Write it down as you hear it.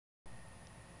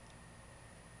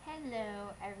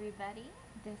Hello everybody,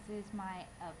 this is my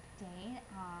update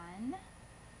on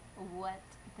what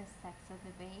the sex of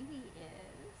the baby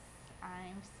is.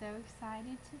 I'm so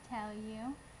excited to tell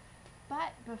you,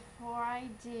 but before I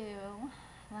do,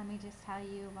 let me just tell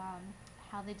you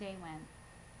how the day went.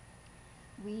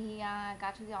 We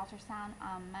got to the ultrasound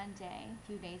on Monday, a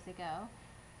few days ago,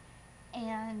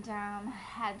 and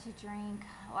had to drink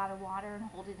a lot of water and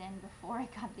hold it in before I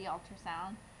got the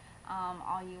ultrasound.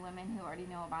 All you women who already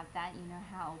know about that, you know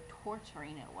how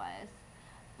torturing it was.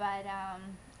 But I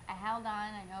held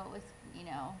on. I know it was,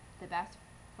 the best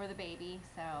for the baby.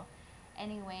 So,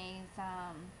 anyways,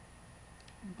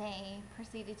 they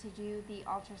proceeded to do the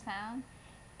ultrasound,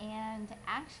 and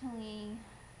actually,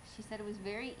 she said it was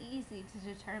very easy to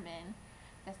determine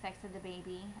the sex of the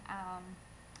baby.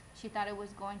 She thought it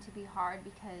was going to be hard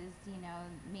because,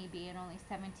 me being only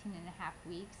 17 and a half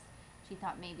weeks, she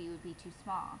thought maybe it would be too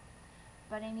small.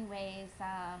 But anyways,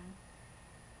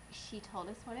 she told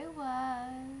us what it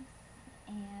was,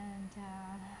 and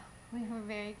we were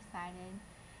very excited.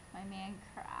 My man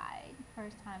cried.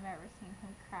 First time I've ever seen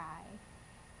him cry.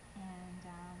 And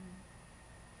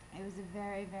it was a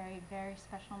very, very, very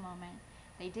special moment.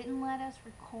 They didn't let us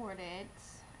record it,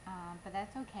 but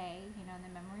that's okay. The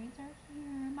memories are here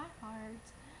in my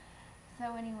heart.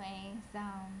 So anyways,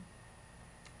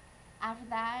 after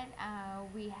that,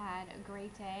 we had a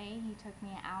great day. He took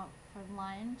me out for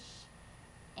lunch,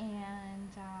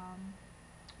 and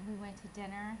we went to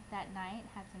dinner that night,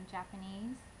 had some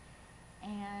Japanese,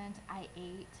 and I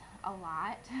ate a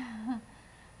lot.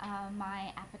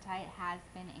 My appetite has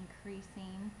been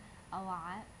increasing a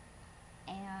lot,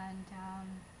 and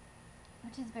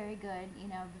which is very good.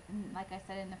 Like I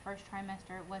said, in the first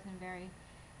trimester, it wasn't very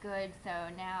good, so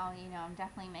now, I'm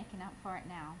definitely making up for it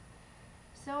now.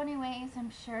 So anyways, I'm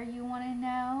sure you want to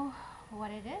know what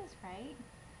it is, right?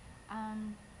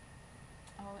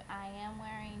 Oh, I am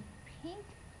wearing pink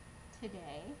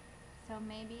today, so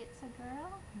maybe it's a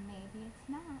girl, maybe it's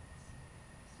not.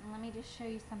 So let me just show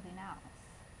you something else.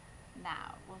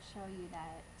 Now, we'll show you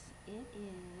that it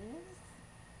is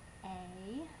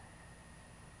a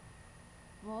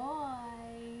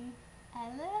boy, a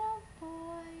little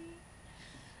boy.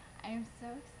 I'm so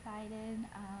excited.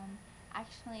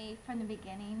 Actually, from the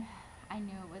beginning, I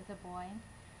knew it was a boy.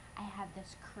 I had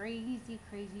this crazy,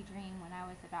 crazy dream when I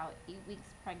was about 8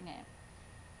 weeks pregnant.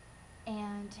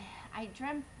 And I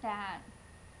dreamt that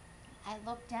I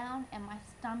looked down and my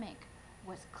stomach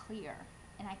was clear.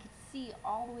 And I could see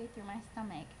all the way through my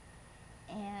stomach.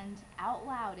 And out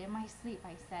loud in my sleep,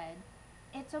 I said,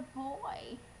 "It's a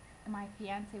boy." And my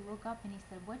fiance woke up and he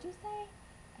said, "What'd you say?"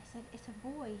 I said, "It's a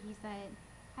boy." He said,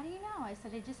 "How do you know?" I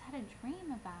said, "I just had a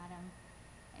dream about him."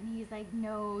 And he's like,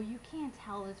 "No, you can't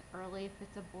tell this early if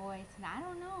it's a boy." I said, "I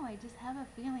don't know. I just have a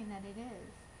feeling that it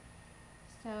is."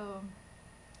 So,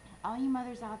 all you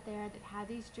mothers out there that have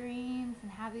these dreams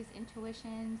and have these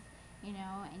intuitions,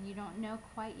 and you don't know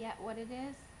quite yet what it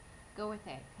is, go with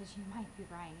it, because you might be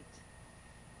right.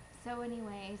 So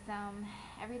anyways,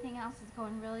 everything else is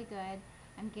going really good.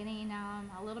 I'm getting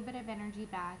a little bit of energy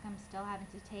back. I'm still having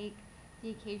to take the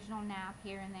occasional nap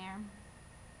here and there.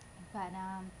 But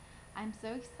I'm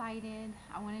so excited.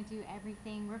 I want to do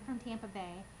everything. We're from Tampa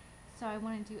Bay, so I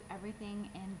want to do everything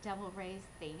in Devil Ray's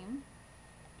theme.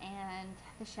 And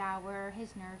the shower,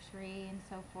 his nursery, and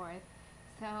so forth.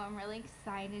 So I'm really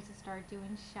excited to start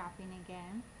doing shopping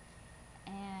again.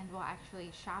 And, well,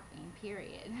 actually shopping,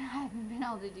 period. I haven't been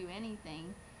able to do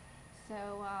anything.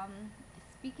 So,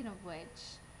 speaking of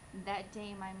which, that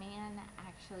day my man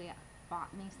actually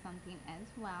bought me something as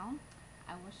well.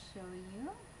 I will show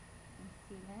you.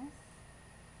 See this?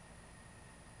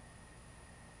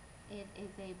 It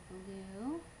is a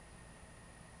blue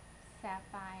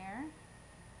sapphire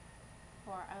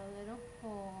for a little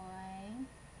boy.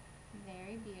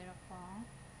 Very beautiful.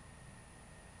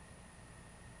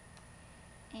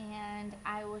 And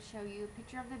I will show you a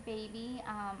picture of the baby.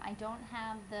 I don't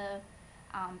have the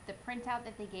printout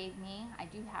that they gave me. I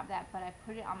do have that, but I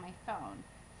put it on my phone.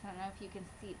 So I don't know if you can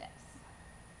see this.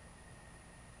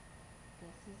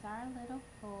 This is our little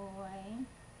boy.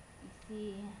 You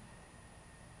see,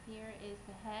 here is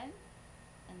the head,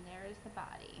 and there is the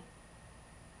body.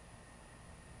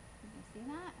 You can see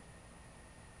that?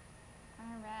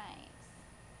 Alright.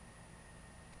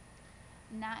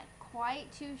 Not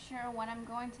quite too sure what I'm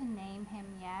going to name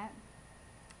him yet.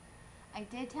 I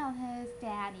did tell his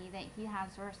daddy that he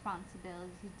has the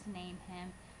responsibility to name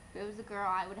him. If it was a girl,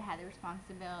 I would have had the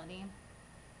responsibility.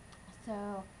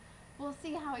 So, we'll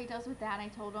see how he does with that. I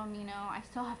told him, I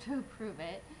still have to approve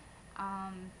it.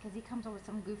 Because he comes up with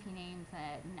some goofy names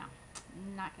that, no,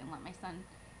 I'm not going to let my son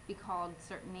be called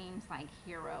certain names like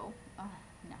hero.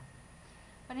 No.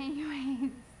 But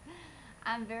anyways,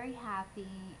 I'm very happy,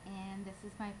 and this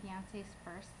is my fiance's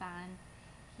first son.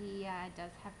 He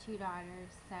does have 2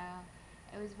 daughters, so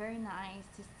it was very nice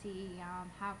to see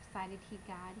how excited he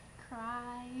got. He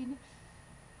cried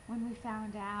when we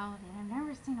found out, and I've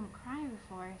never seen him cry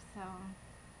before, so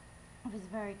it was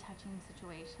a very touching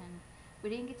situation. We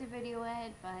didn't get to video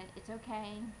it, but it's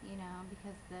okay, you know,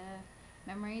 because the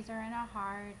memories are in our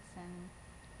hearts, and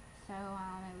so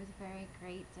it was a very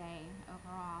great day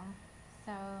overall.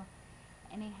 So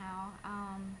anyhow,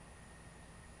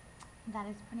 that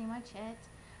is pretty much it.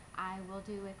 I will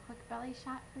do a quick belly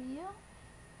shot for you,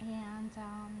 and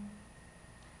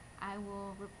I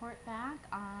will report back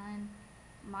on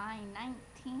my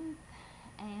 19th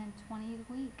and 20th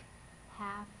week,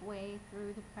 halfway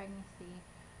through the pregnancy.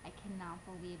 I cannot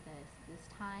believe this. This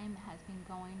time has been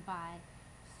going by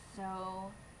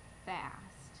so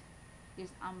fast.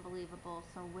 It's unbelievable.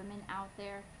 So women out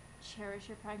there, cherish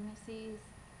your pregnancies.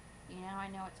 You know, I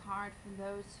know it's hard for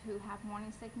those who have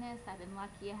morning sickness. I've been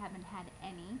lucky I haven't had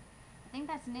any. I think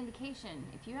that's an indication.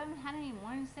 If you haven't had any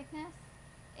morning sickness,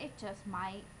 it just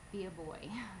might be a boy.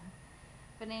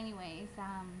 But anyways,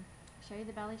 show you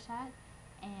the belly shot,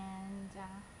 and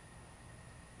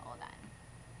hold on.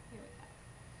 Here we go.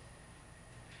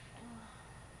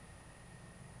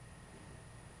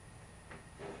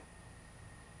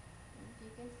 As you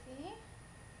can see,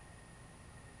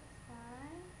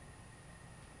 side,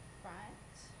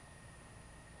 front,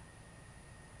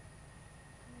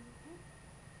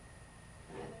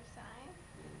 the other side.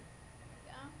 There we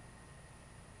go.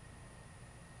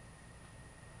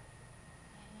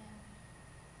 And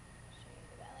show you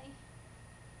the belly.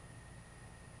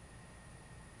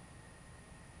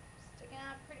 Sticking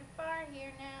out pretty far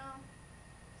here now.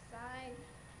 Side,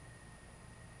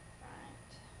 front,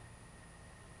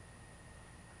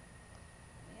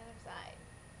 the other side.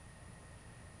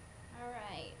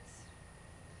 Alright.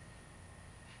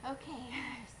 Okay,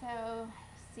 so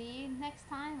see you next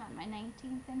time on my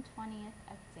 19th and 20th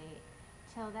update.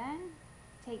 Till then,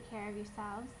 take care of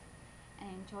yourselves and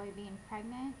enjoy being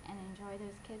pregnant and enjoy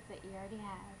those kids that you already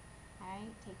have.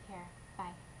 Alright, take care.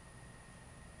 Bye.